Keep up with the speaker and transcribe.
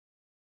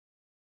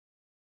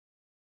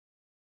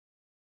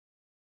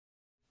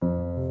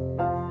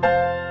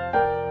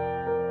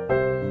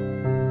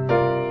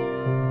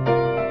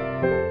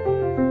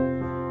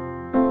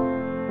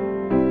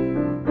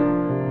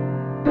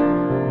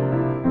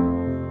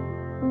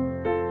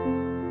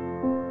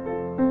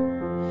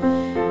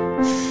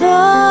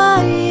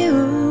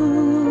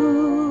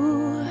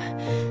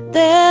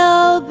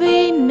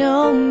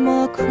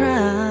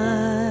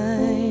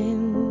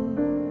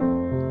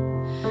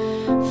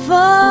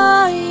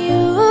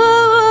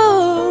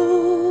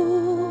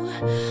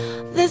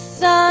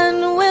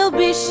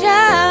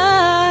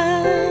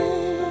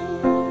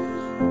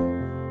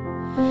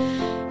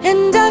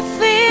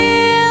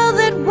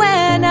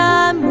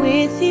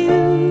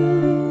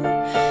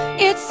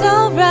it's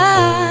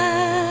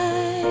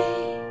alright.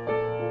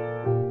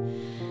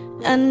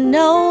 I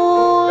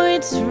know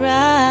it's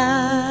right.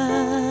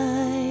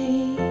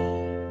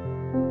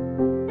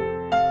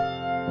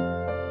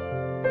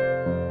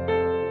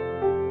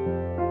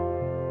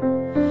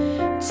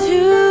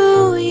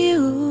 To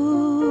you,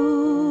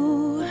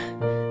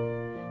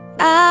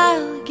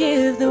 I'll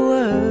give the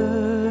world.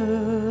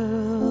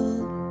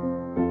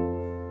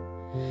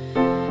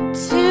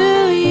 To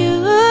you,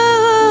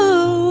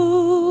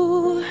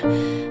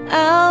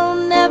 I'll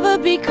never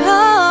be cold.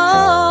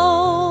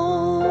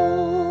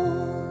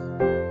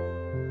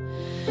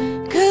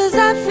 'Cause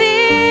I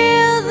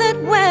feel that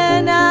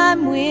when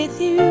I'm with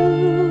you,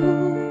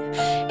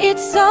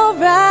 it's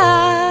alright.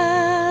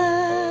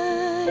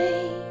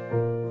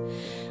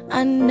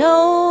 I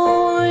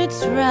know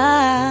it's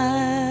right.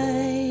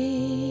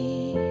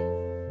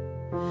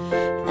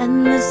 And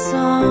the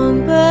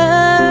songbirds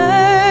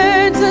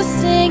are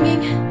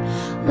singing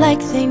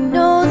like they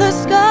know the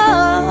score.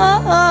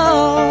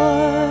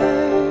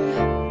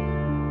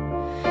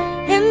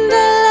 And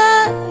I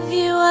love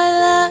you, I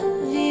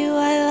love you,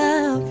 I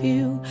love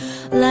you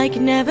like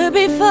never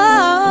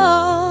before.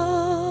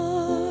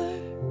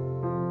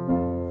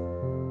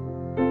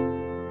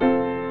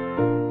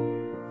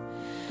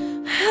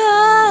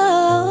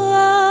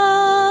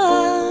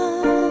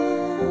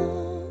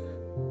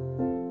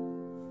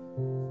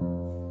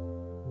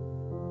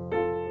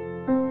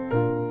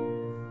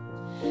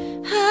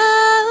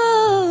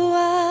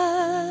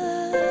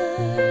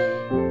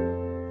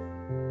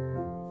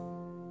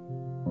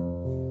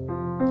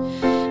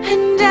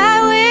 And I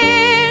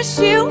wish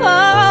you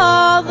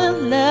all the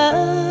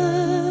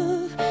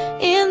love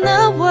in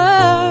the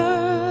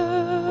world.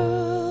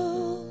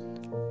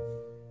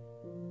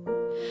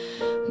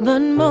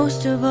 But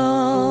most of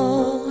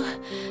all,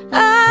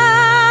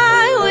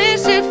 I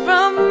wish it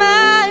from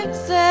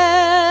myself.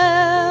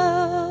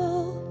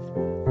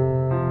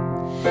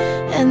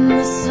 And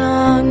the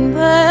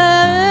songbirds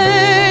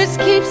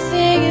keep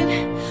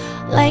singing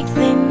like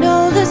they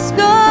know the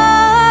score.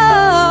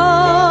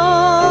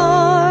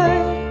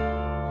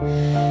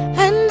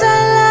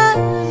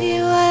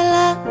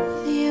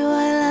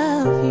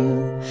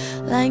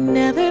 Like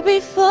never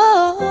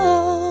before,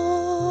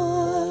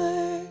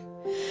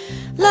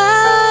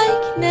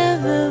 like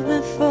never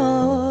before.